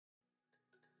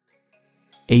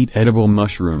8 edible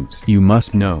mushrooms you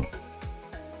must know.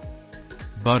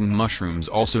 Button mushrooms,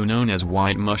 also known as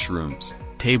white mushrooms,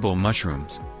 table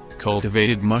mushrooms,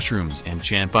 cultivated mushrooms and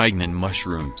champignon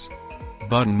mushrooms.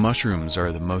 Button mushrooms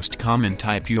are the most common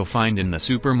type you'll find in the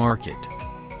supermarket.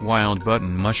 Wild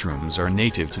button mushrooms are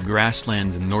native to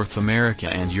grasslands in North America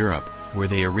and Europe, where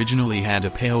they originally had a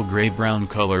pale gray-brown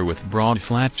color with broad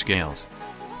flat scales.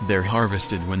 They're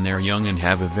harvested when they're young and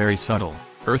have a very subtle,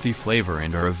 earthy flavor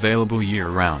and are available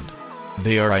year-round.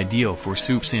 They are ideal for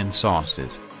soups and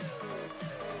sauces.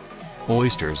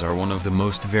 Oysters are one of the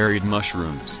most varied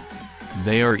mushrooms.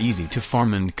 They are easy to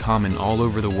farm and common all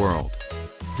over the world.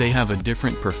 They have a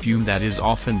different perfume that is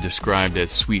often described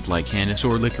as sweet like anise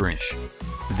or licorice.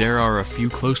 There are a few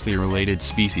closely related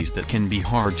species that can be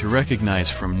hard to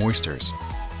recognize from oysters.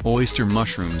 Oyster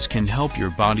mushrooms can help your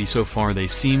body, so far they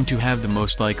seem to have the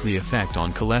most likely effect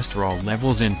on cholesterol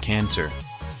levels and cancer.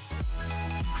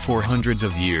 For hundreds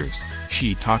of years,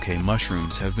 shiitake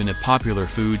mushrooms have been a popular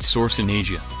food source in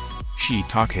Asia.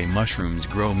 Shiitake mushrooms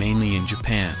grow mainly in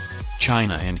Japan,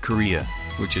 China and Korea,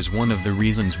 which is one of the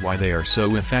reasons why they are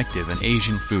so effective in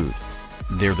Asian food.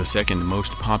 They're the second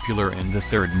most popular and the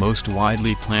third most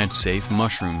widely plant-safe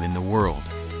mushroom in the world.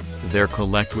 They're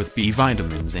collect with B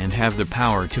vitamins and have the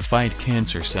power to fight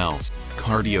cancer cells,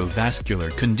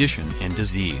 cardiovascular condition and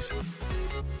disease.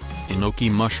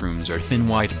 Enoki mushrooms are thin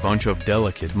white bunch of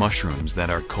delicate mushrooms that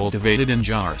are cultivated in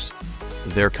jars.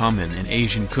 They're common in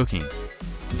Asian cooking.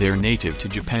 They're native to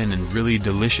Japan and really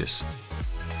delicious.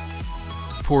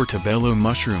 Portobello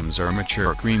mushrooms are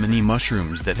mature creamy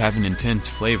mushrooms that have an intense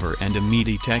flavor and a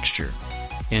meaty texture.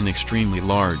 An extremely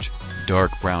large,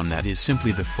 dark brown that is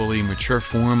simply the fully mature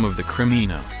form of the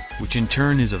cremina, which in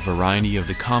turn is a variety of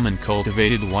the common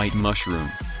cultivated white mushroom.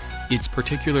 It's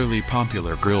particularly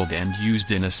popular grilled and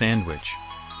used in a sandwich.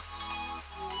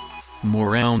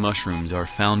 Morel mushrooms are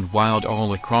found wild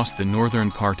all across the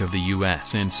northern part of the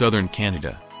US and southern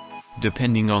Canada.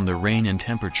 Depending on the rain and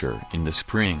temperature in the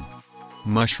spring,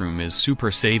 mushroom is super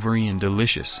savory and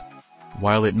delicious,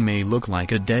 while it may look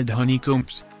like a dead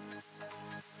honeycombs.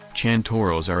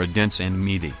 Chanterelles are a dense and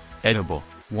meaty, edible,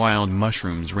 wild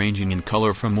mushrooms ranging in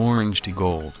color from orange to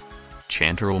gold.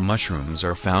 Chanterelle mushrooms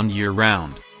are found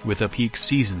year-round, with a peak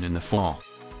season in the fall.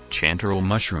 Chanterelle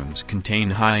mushrooms contain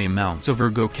high amounts of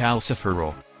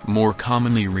ergocalciferol, more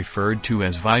commonly referred to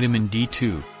as vitamin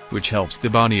D2, which helps the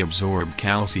body absorb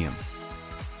calcium.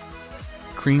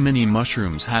 Cremini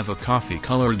mushrooms have a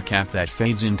coffee-colored cap that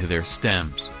fades into their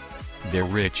stems. Their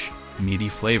rich, meaty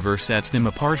flavor sets them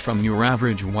apart from your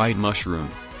average white mushroom.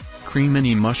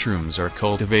 Cremini mushrooms are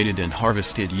cultivated and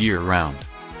harvested year-round.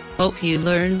 Hope you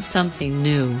learned something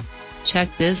new.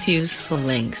 Check this useful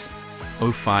links.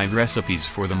 5 recipes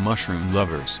for the mushroom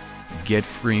lovers. Get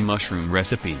free mushroom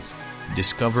recipes.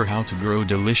 Discover how to grow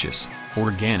delicious,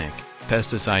 organic,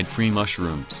 pesticide-free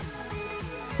mushrooms.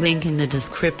 Link in the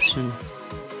description.